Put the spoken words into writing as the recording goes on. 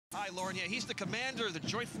Hi, Lauren. Yeah, he's the commander of the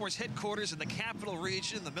Joint Force Headquarters in the Capital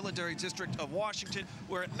Region, the Military District of Washington,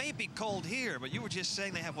 where it may be cold here, but you were just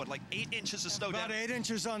saying they have, what, like 8 inches of snow About down? 8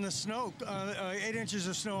 inches on the snow, 8 inches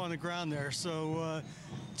of snow on the ground there. So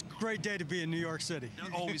it's a great day to be in New York City.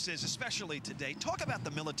 It always is, especially today. Talk about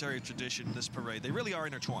the military tradition in this parade. They really are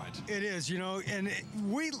intertwined. It is, you know, and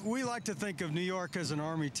we like to think of New York as an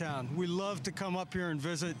Army town. We love to come up here and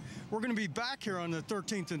visit. We're going to be back here on the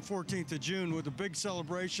 13th and 14th of June with a big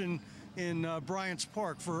celebration in Bryant's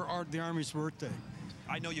Park for the Army's birthday.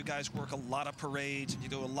 I know you guys work a lot of parades and you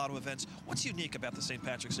do a lot of events. What's unique about the St.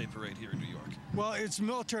 Patrick's Day Parade here in New York? Well, it's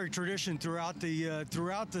military tradition throughout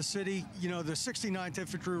the city. You know, the 69th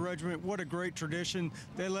Infantry Regiment, what a great tradition.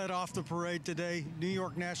 They led off the parade today. New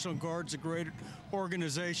York National Guard's a great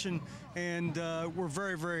organization, and we're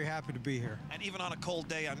very, very happy to be here. And even on a cold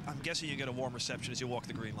day, I'm guessing you get a warm reception as you walk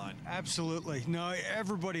the Green Line. Absolutely. No,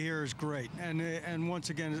 everybody here is great, and once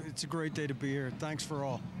again, it's a great day to be here. Thanks for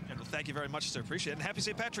all. General, thank you very much, sir. Appreciate it. And happy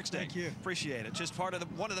St. Patrick's Day. Thank you. Appreciate it. Just part of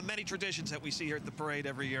one of the many traditions that we see here at the parade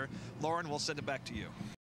every year. Lauren, we'll send it back to you.